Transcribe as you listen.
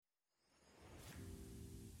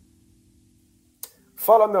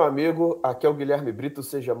Fala, meu amigo, aqui é o Guilherme Brito,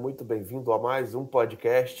 seja muito bem-vindo a mais um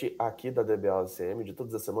podcast aqui da DBA-UCM. De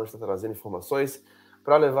todas as semanas está trazendo informações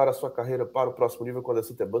para levar a sua carreira para o próximo nível, quando o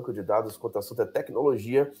assunto é banco de dados, quando o assunto é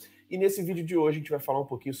tecnologia. E nesse vídeo de hoje a gente vai falar um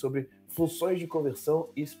pouquinho sobre funções de conversão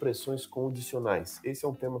e expressões condicionais. Esse é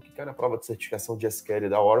um tema que cai na prova de certificação de SQL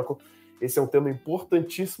da Oracle. Esse é um tema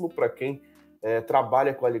importantíssimo para quem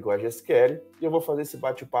trabalha com a linguagem SQL. E eu vou fazer esse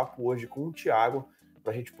bate-papo hoje com o Thiago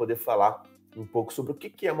para a gente poder falar um pouco sobre o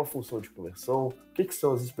que é uma função de conversão, o que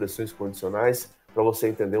são as expressões condicionais, para você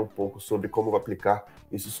entender um pouco sobre como aplicar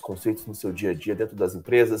esses conceitos no seu dia a dia, dentro das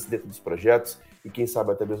empresas, dentro dos projetos, e quem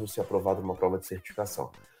sabe até mesmo ser aprovado numa prova de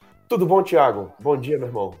certificação. Tudo bom, Thiago? Bom dia, meu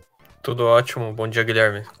irmão. Tudo ótimo. Bom dia,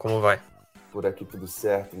 Guilherme. Como vai? Por aqui tudo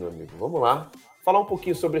certo, meu amigo. Vamos lá. Falar um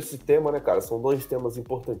pouquinho sobre esse tema, né, cara? São dois temas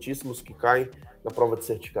importantíssimos que caem na prova de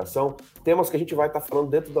certificação. Temas que a gente vai estar falando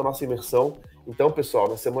dentro da nossa imersão. Então, pessoal,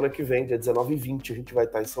 na semana que vem, dia 19 e 20, a gente vai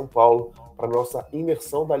estar em São Paulo para a nossa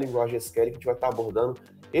imersão da linguagem SQL, que a gente vai estar abordando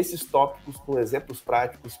esses tópicos com exemplos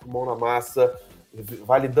práticos, com mão na massa,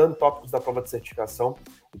 validando tópicos da prova de certificação.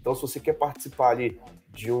 Então, se você quer participar ali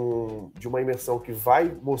de uma imersão que vai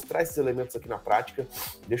mostrar esses elementos aqui na prática,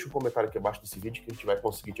 deixa um comentário aqui abaixo desse vídeo que a gente vai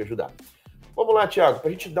conseguir te ajudar. Vamos lá, Thiago, para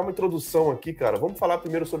a gente dar uma introdução aqui, cara, vamos falar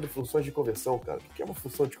primeiro sobre funções de conversão, cara. O que é uma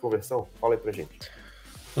função de conversão? Fala aí pra gente.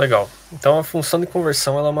 Legal. Então, a função de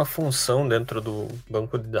conversão ela é uma função dentro do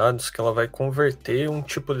banco de dados que ela vai converter um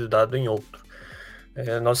tipo de dado em outro.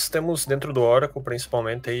 Nós temos dentro do Oracle,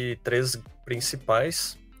 principalmente, aí, três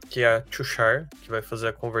principais, que é a toChar, que vai fazer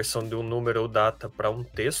a conversão de um número ou data para um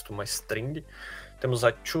texto, uma string. Temos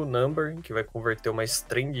a toNumber, que vai converter uma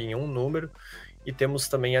string em um número. E temos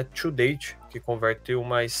também a toDate, que converte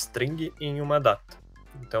uma string em uma data.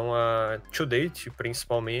 Então, a toDate,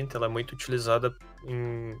 principalmente, ela é muito utilizada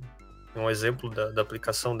em um exemplo da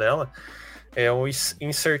aplicação dela, é o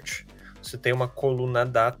insert. Você tem uma coluna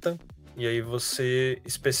data, e aí você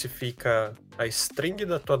especifica a string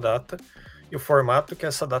da tua data e o formato que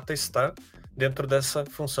essa data está dentro dessa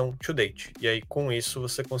função toDate. E aí, com isso,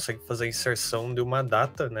 você consegue fazer a inserção de uma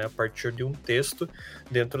data, né, a partir de um texto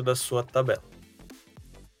dentro da sua tabela.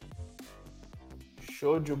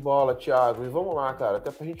 Show de bola, Thiago. E vamos lá, cara, até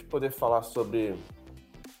para a gente poder falar sobre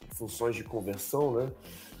funções de conversão, né?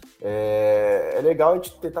 É legal a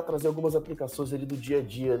gente tentar trazer algumas aplicações ali do dia a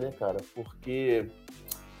dia, né, cara? Porque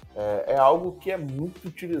é algo que é muito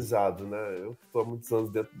utilizado, né? Eu que estou há muitos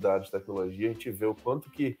anos dentro da área de tecnologia, a gente vê o quanto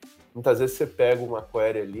que muitas vezes você pega uma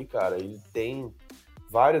query ali, cara, e tem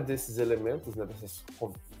vários desses elementos, né, dessas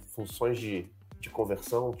funções de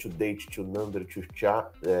conversão, toDate, toNumber,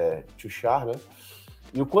 toChar, né?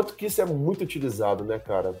 E o quanto que isso é muito utilizado, né,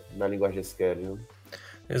 cara, na linguagem SQL, né?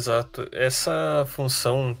 Exato. Essa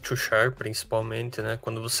função toChar, principalmente, né,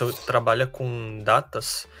 quando você trabalha com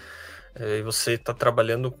datas e você está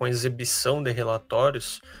trabalhando com exibição de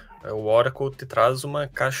relatórios, o Oracle te traz uma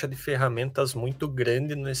caixa de ferramentas muito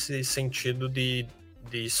grande nesse sentido de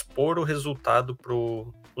expor o resultado para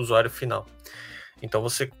o usuário final. Então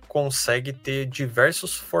você consegue ter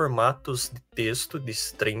diversos formatos de texto, de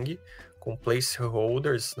string, com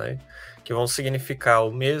placeholders, né, que vão significar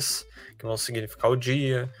o mês, que vão significar o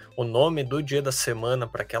dia, o nome do dia da semana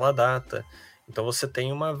para aquela data. Então você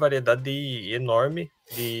tem uma variedade enorme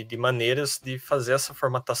de maneiras de fazer essa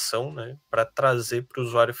formatação, né, para trazer para o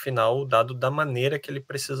usuário final o dado da maneira que ele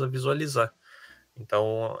precisa visualizar.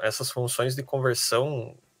 Então essas funções de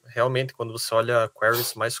conversão, realmente, quando você olha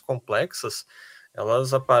queries mais complexas,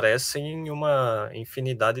 elas aparecem em uma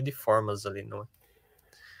infinidade de formas ali, não é?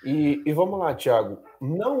 E vamos lá, Thiago,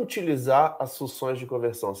 não utilizar as funções de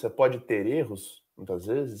conversão, você pode ter erros, muitas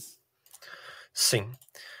vezes? Sim.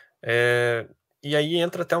 E aí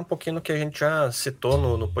entra até um pouquinho no que a gente já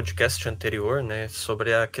citou no podcast anterior, né,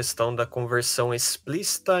 sobre a questão da conversão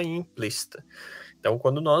explícita e implícita. Então,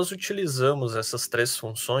 quando nós utilizamos essas três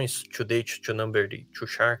funções, toDate, toNumber e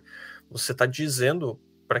toChar, você está dizendo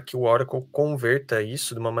para que o Oracle converta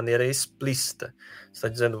isso de uma maneira explícita. Você está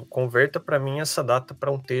dizendo, converta para mim essa data para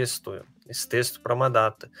um texto, esse texto para uma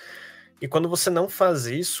data. E quando você não faz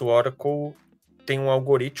isso, o Oracle tem um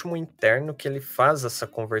algoritmo interno que ele faz essa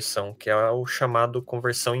conversão, que é o chamado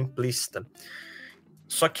conversão implícita.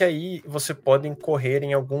 Só que aí você pode incorrer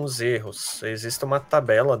em alguns erros. Existe uma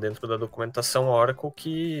tabela dentro da documentação Oracle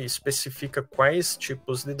que especifica quais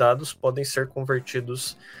tipos de dados podem ser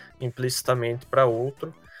convertidos implicitamente para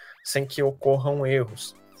outro, sem que ocorram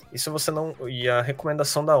erros. E se você não, e a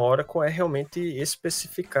recomendação da Oracle é realmente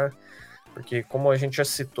especificar Porque, como a gente já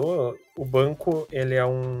citou, o banco ele é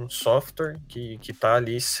um software que está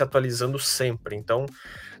ali se atualizando sempre. Então,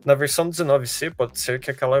 na versão 19C, pode ser que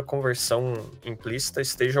aquela conversão implícita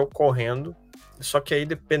esteja ocorrendo, só que aí,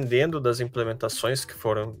 dependendo das implementações que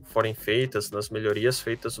forem feitas, das melhorias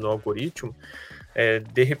feitas no algoritmo,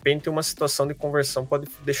 de repente uma situação de conversão pode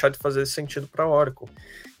deixar de fazer sentido para a Oracle.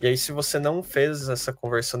 E aí, se você não fez essa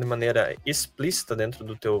conversão de maneira explícita dentro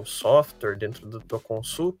do teu software, dentro da tua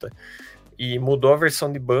consulta, e mudou a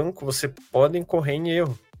versão de banco, você pode incorrer em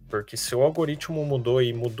erro, porque se o algoritmo mudou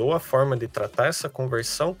e mudou a forma de tratar essa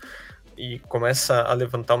conversão e começa a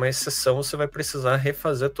levantar uma exceção, você vai precisar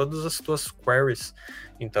refazer todas as suas queries.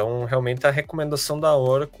 Então, realmente, a recomendação da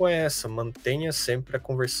Oracle é essa: mantenha sempre a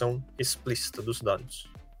conversão explícita dos dados.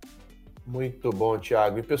 Muito bom,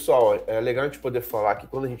 Thiago. E, pessoal, é legal a gente poder falar que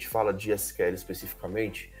quando a gente fala de SQL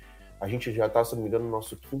especificamente, a gente já está, se não me engano, no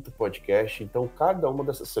nosso 5º podcast, então cada uma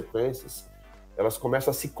dessas sequências, elas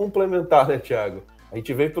começam a se complementar, né, Thiago? A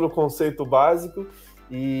gente vem pelo conceito básico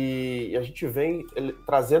e a gente vem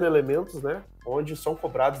trazendo elementos, né, onde são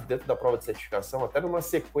cobrados dentro da prova de certificação, até numa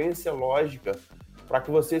sequência lógica, para que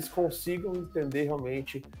vocês consigam entender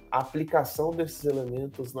realmente a aplicação desses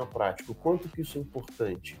elementos na prática, o quanto que isso é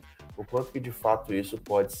importante, o quanto que de fato isso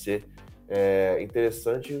pode ser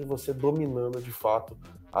interessante você dominando de fato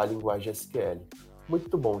a linguagem SQL.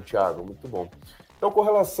 Muito bom, Thiago, muito bom. Então, com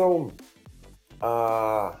relação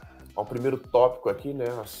ao primeiro tópico aqui, né,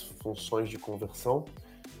 as funções de conversão,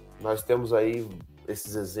 nós temos aí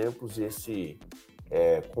esses exemplos e esse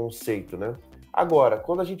conceito, né? Agora,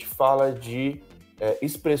 quando a gente fala de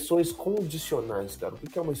expressões condicionais, cara, o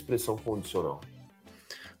que é uma expressão condicional?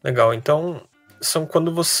 Legal, então são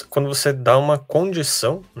quando você dá uma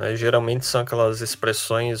condição, né? Geralmente são aquelas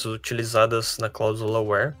expressões utilizadas na cláusula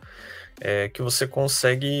where, que você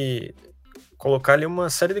consegue colocar ali uma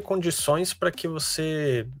série de condições para que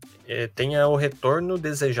você tenha o retorno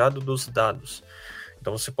desejado dos dados.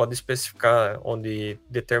 Então você pode especificar onde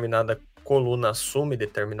determinada coluna assume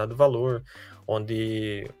determinado valor,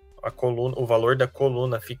 onde o valor da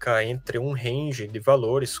coluna fica entre um range de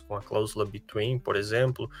valores com a cláusula between, por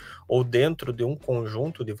exemplo, ou dentro de um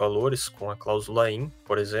conjunto de valores com a cláusula in,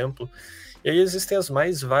 por exemplo. E aí existem as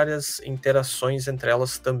mais várias interações entre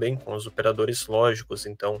elas também com os operadores lógicos.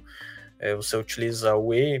 Então, você utiliza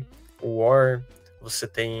o e, o or, você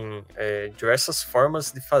tem diversas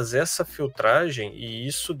formas de fazer essa filtragem, e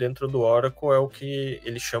isso dentro do Oracle é o que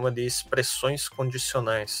ele chama de expressões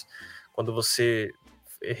condicionais. Quando você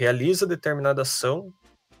realiza determinada ação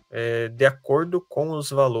de acordo com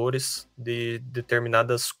os valores de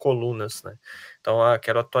determinadas colunas, né? Então,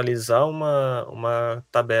 quero atualizar uma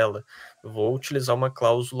tabela. Eu vou utilizar uma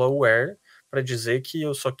cláusula where para dizer que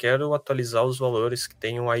eu só quero atualizar os valores que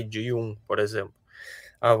têm um ID 1, por exemplo.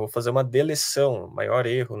 Vou fazer uma deleção, maior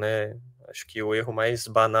erro, né? Acho que o erro mais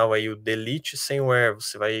banal aí, o delete sem where.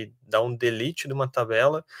 Você vai dar um delete de uma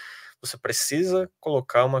tabela, você precisa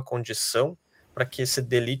colocar uma condição para que esse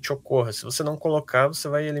delete ocorra. Se você não colocar, você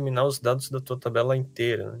vai eliminar os dados da tua tabela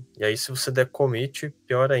inteira, né? E aí, se você der commit,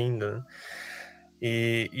 pior ainda, né?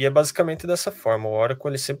 E é basicamente dessa forma. O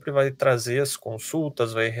Oracle ele sempre vai trazer as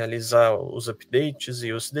consultas, vai realizar os updates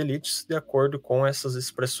e os deletes de acordo com essas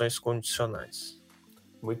expressões condicionais.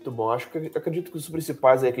 Muito bom. Acredito que os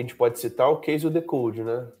principais aí que a gente pode citar é o case e o decode,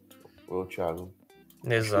 né, Thiago?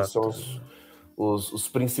 Exato. Acho que são os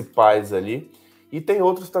principais ali. E tem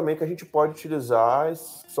outros também que a gente pode utilizar,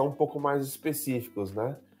 que são um pouco mais específicos,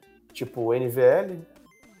 né? Tipo o NVL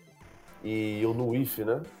e o NUIF,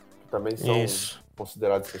 né? Que também são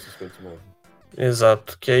considerados especificamente mesmo.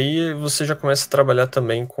 Exato, que aí você já começa a trabalhar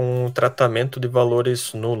também com o tratamento de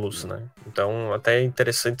valores nulos, né? Então, até é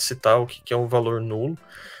interessante citar o que é um valor nulo,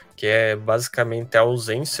 que é basicamente a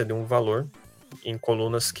ausência de um valor em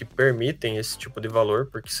colunas que permitem esse tipo de valor,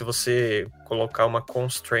 porque se você colocar uma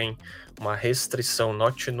constraint, uma restrição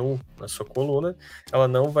not null na sua coluna, ela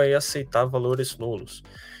não vai aceitar valores nulos.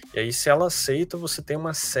 E aí, se ela aceita, você tem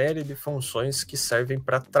uma série de funções que servem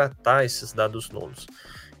para tratar esses dados nulos.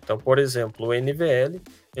 Então, por exemplo, o NVL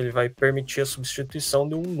ele vai permitir a substituição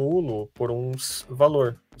de um nulo por um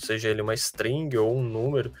valor, seja ele uma string ou um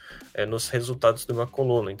número, nos resultados de uma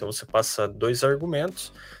coluna. Então, você passa 2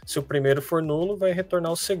 argumentos. Se o primeiro for nulo, vai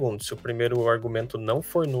retornar o segundo. Se o primeiro argumento não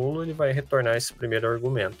for nulo, ele vai retornar esse primeiro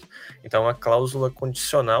argumento. Então, a cláusula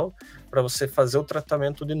condicional para você fazer o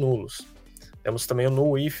tratamento de nulos. Temos também o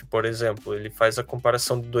NuIf, por exemplo. Ele faz a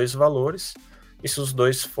comparação de 2 valores, e se os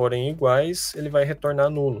 2 forem iguais, ele vai retornar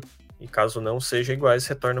nulo. E caso não sejam iguais,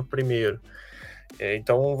 retorna o primeiro.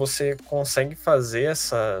 Então você consegue fazer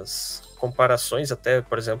essas comparações até,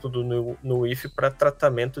 por exemplo, no if para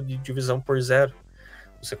tratamento de divisão por zero.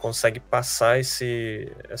 Você consegue passar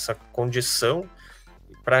essa condição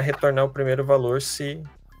para retornar o primeiro valor se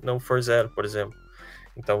não for zero, por exemplo.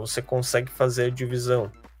 Então você consegue fazer a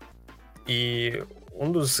divisão. E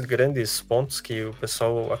um dos grandes pontos que o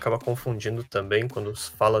pessoal acaba confundindo também quando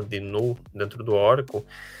se fala de null dentro do Oracle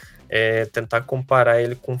é tentar comparar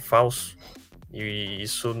ele com falso. E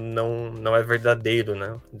isso não é verdadeiro,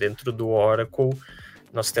 né? Dentro do Oracle,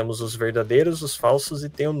 nós temos os verdadeiros, os falsos e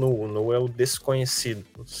tem o null. O null é o desconhecido.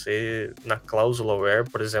 Você, na cláusula where,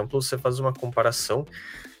 por exemplo, você faz uma comparação.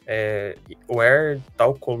 Where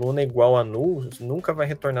tal coluna é igual a null, nunca vai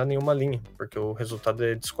retornar nenhuma linha, porque o resultado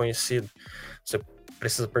é desconhecido. Você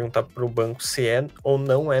precisa perguntar para o banco se é ou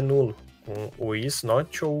não é nulo, com o is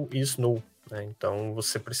not ou is null. Então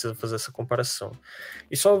você precisa fazer essa comparação.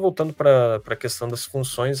 E só voltando para a questão das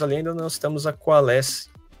funções, ali ainda nós temos a coalesce,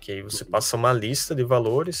 que aí você passa uma lista de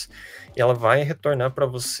valores e ela vai retornar para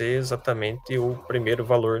você exatamente o primeiro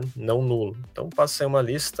valor não nulo. Então passa aí uma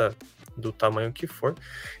lista do tamanho que for,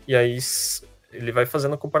 e aí ele vai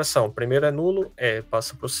fazendo a comparação. O primeiro é nulo,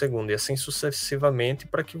 passa para o segundo, e assim sucessivamente,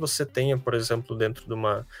 para que você tenha, por exemplo, dentro de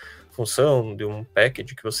uma função, de um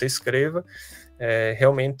package que você escreva,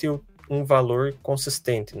 realmente um valor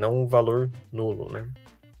consistente, não um valor nulo, né?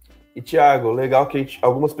 E, Thiago, legal que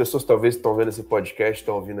algumas pessoas talvez estão vendo esse podcast,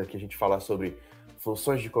 estão ouvindo aqui a gente falar sobre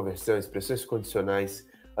funções de conversão, expressões condicionais.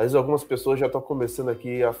 Às vezes algumas pessoas já estão começando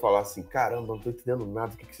aqui a falar assim, caramba, não estou entendendo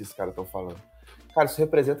nada do que esses caras estão falando. Cara, isso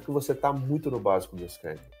representa que você está muito no básico do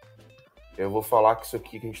Skype. Eu vou falar que isso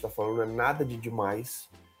aqui que a gente está falando não é nada de demais,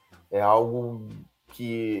 é algo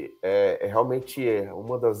que realmente é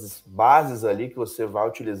uma das bases ali que você vai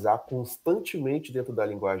utilizar constantemente dentro da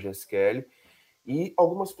linguagem SQL. E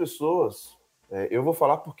algumas pessoas, eu vou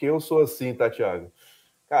falar porque eu sou assim, tá, Thiago?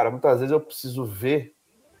 Cara, muitas vezes eu preciso ver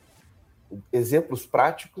exemplos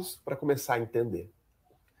práticos para começar a entender.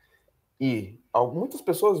 E muitas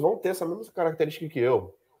pessoas vão ter essa mesma característica que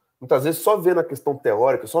eu. Muitas vezes só vendo a questão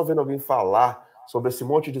teórica, só vendo alguém falar sobre esse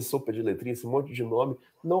monte de sopa de letrinha, esse monte de nome,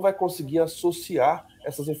 não vai conseguir associar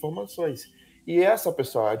essas informações. E essa,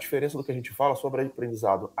 pessoal, é a diferença do que a gente fala sobre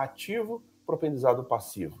aprendizado ativo para aprendizado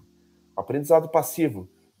passivo. Aprendizado passivo,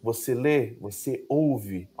 você lê, você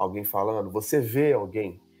ouve alguém falando, você vê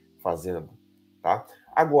alguém fazendo, tá?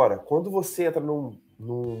 Agora, quando você entra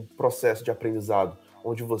num processo de aprendizado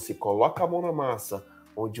onde você coloca a mão na massa,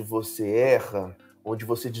 onde você erra, onde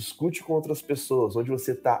você discute com outras pessoas, onde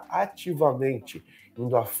você está ativamente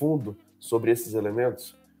indo a fundo sobre esses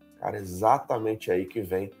elementos, cara, é exatamente aí que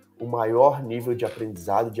vem o maior nível de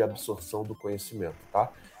aprendizado e de absorção do conhecimento,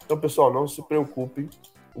 tá? Então, pessoal, não se preocupem.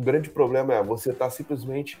 O grande problema é você estar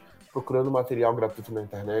simplesmente procurando material gratuito na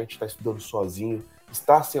internet, está estudando sozinho,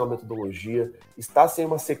 está sem uma metodologia, está sem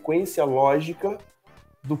uma sequência lógica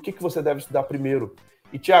do que você deve estudar primeiro.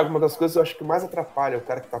 E, Thiago, uma das coisas que eu acho que mais atrapalha o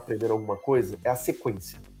cara que está aprendendo alguma coisa é a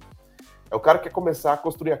sequência. É o cara que quer começar a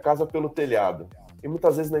construir a casa pelo telhado. E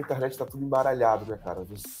muitas vezes na internet está tudo embaralhado, né, cara?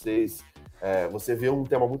 Você vê um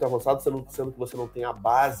tema muito avançado, sendo que você não tem a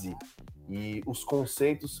base e os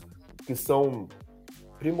conceitos que são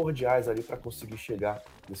primordiais ali para conseguir chegar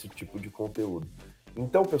nesse tipo de conteúdo.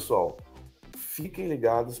 Então, pessoal, fiquem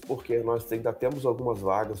ligados, porque nós ainda temos algumas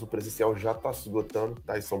vagas, o presencial já está se esgotando,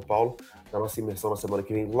 tá, em São Paulo, na nossa imersão na semana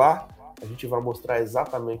que vem. Lá, a gente vai mostrar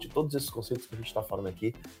exatamente todos esses conceitos que a gente está falando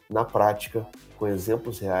aqui, na prática, com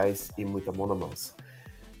exemplos reais e muita mão na massa.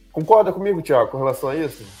 Concorda comigo, Thiago, com relação a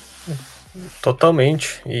isso?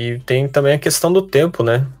 Totalmente. E tem também a questão do tempo,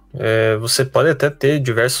 né? Você pode até ter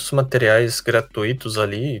diversos materiais gratuitos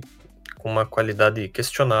ali, com uma qualidade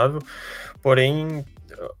questionável, porém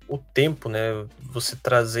o tempo, né? Você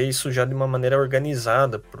trazer isso já de uma maneira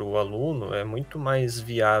organizada para o aluno é muito mais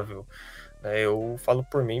viável. Eu falo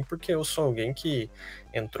por mim porque eu sou alguém que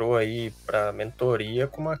entrou aí para mentoria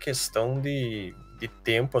com uma questão de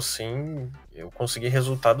tempo, assim, eu consegui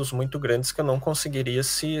resultados muito grandes que eu não conseguiria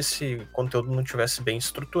se esse conteúdo não tivesse bem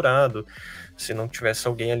estruturado, se não tivesse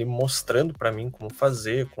alguém ali mostrando para mim como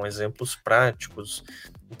fazer, com exemplos práticos.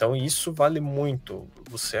 Então isso vale muito,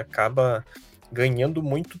 você acaba ganhando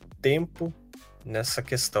muito tempo nessa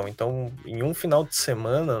questão. Então, em um final de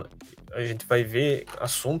semana, a gente vai ver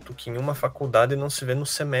assunto que em uma faculdade não se vê no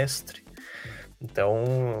semestre.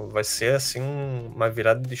 Então, vai ser assim uma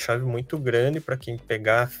virada de chave muito grande para quem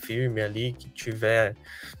pegar firme ali, que tiver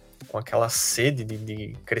com aquela sede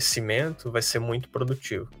de crescimento, vai ser muito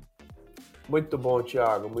produtivo. Muito bom,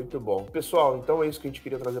 Thiago, muito bom. Pessoal, então é isso que a gente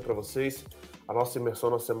queria trazer para vocês. A nossa imersão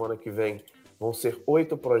na semana que vem vão ser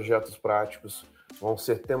 8 projetos práticos. vão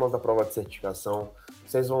ser temas da prova de certificação.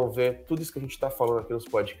 Vocês vão ver tudo isso que a gente está falando aqui nos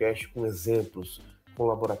podcasts com exemplos, com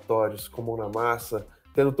laboratórios, com mão na massa,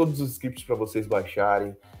 tendo todos os scripts para vocês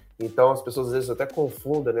baixarem. Então, as pessoas às vezes até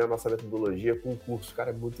confundem, né, a nossa metodologia com o curso.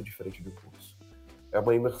 Cara, é muito diferente do curso. É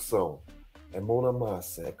uma imersão, é mão na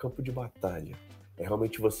massa, é campo de batalha. É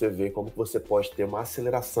realmente você ver como que você pode ter uma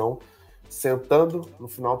aceleração sentando no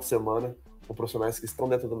final de semana com profissionais que estão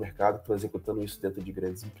dentro do mercado, que estão executando isso dentro de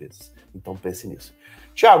grandes empresas. Então pense nisso.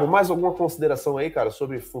 Thiago, mais alguma consideração aí, cara,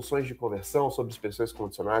 sobre funções de conversão, sobre expressões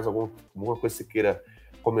condicionais, alguma coisa que você queira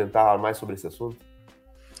comentar mais sobre esse assunto?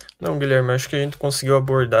 Não, Guilherme, acho que a gente conseguiu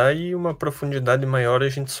abordar e uma profundidade maior a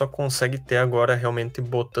gente só consegue ter agora realmente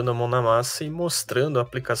botando a mão na massa e mostrando a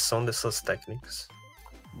aplicação dessas técnicas.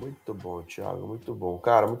 Muito bom, Thiago, muito bom.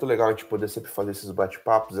 Cara, muito legal a gente poder sempre fazer esses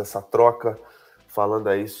bate-papos, essa troca, falando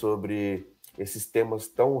aí sobre esses temas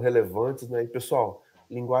tão relevantes, né? E, pessoal,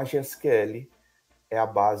 linguagem SQL é a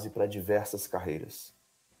base para diversas carreiras.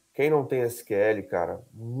 Quem não tem SQL, cara,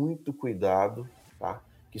 muito cuidado, tá?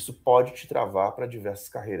 Que isso pode te travar para diversas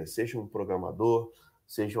carreiras. Seja um programador,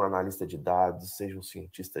 seja um analista de dados, seja um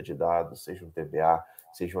cientista de dados, seja um DBA,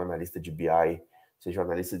 seja um analista de BI, seja um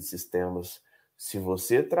analista de sistemas. Se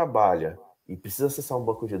você trabalha e precisa acessar um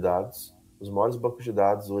banco de dados, os maiores bancos de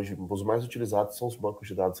dados hoje, os mais utilizados são os bancos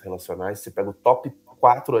de dados relacionais. Você pega o top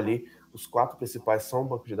 4 ali, os 4 principais são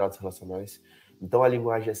bancos de dados relacionais. Então a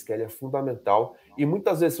linguagem SQL é fundamental. E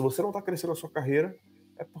muitas vezes, se você não está crescendo a sua carreira,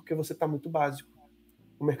 é porque você está muito básico.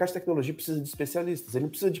 O mercado de tecnologia precisa de especialistas, ele não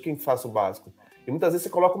precisa de quem faça o básico. E muitas vezes você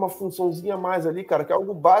coloca uma funçãozinha a mais ali, cara, que é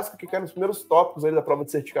algo básico que cai nos primeiros tópicos ali da prova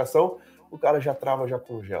de certificação, o cara já trava, já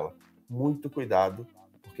congela. Muito cuidado,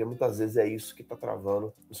 porque muitas vezes é isso que está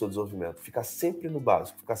travando o seu desenvolvimento. Ficar sempre no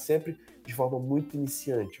básico, ficar sempre de forma muito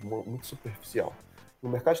iniciante, muito superficial. No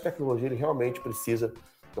mercado de tecnologia, ele realmente precisa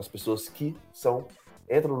das pessoas que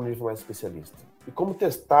entram no nível mais especialista. E como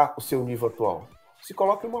testar o seu nível atual? Se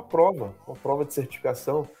coloque em uma prova de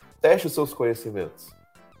certificação, teste os seus conhecimentos.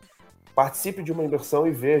 Participe de uma imersão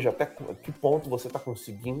e veja até que ponto você está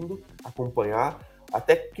conseguindo acompanhar,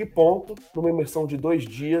 até que ponto, numa imersão de 2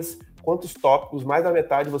 dias, quantos tópicos, mais da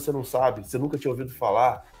metade você não sabe, você nunca tinha ouvido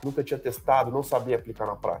falar, nunca tinha testado, não sabia aplicar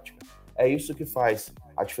na prática. É isso que faz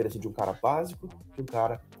a diferença de um cara básico de um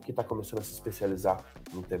cara que está começando a se especializar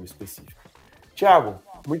num tema específico. Thiago,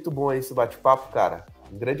 muito bom aí esse bate-papo, cara.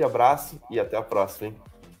 Um grande abraço e até a próxima, hein?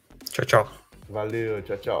 Tchau, tchau. Valeu,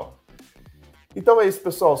 tchau, tchau. Então é isso,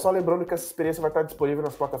 pessoal. Só lembrando que essa experiência vai estar disponível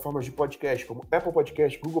nas plataformas de podcast, como Apple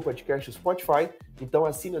Podcast, Google Podcast, Spotify. Então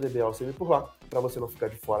assine a DBLCM por lá, para você não ficar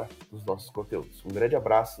de fora dos nossos conteúdos. Um grande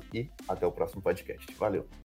abraço e até o próximo podcast. Valeu!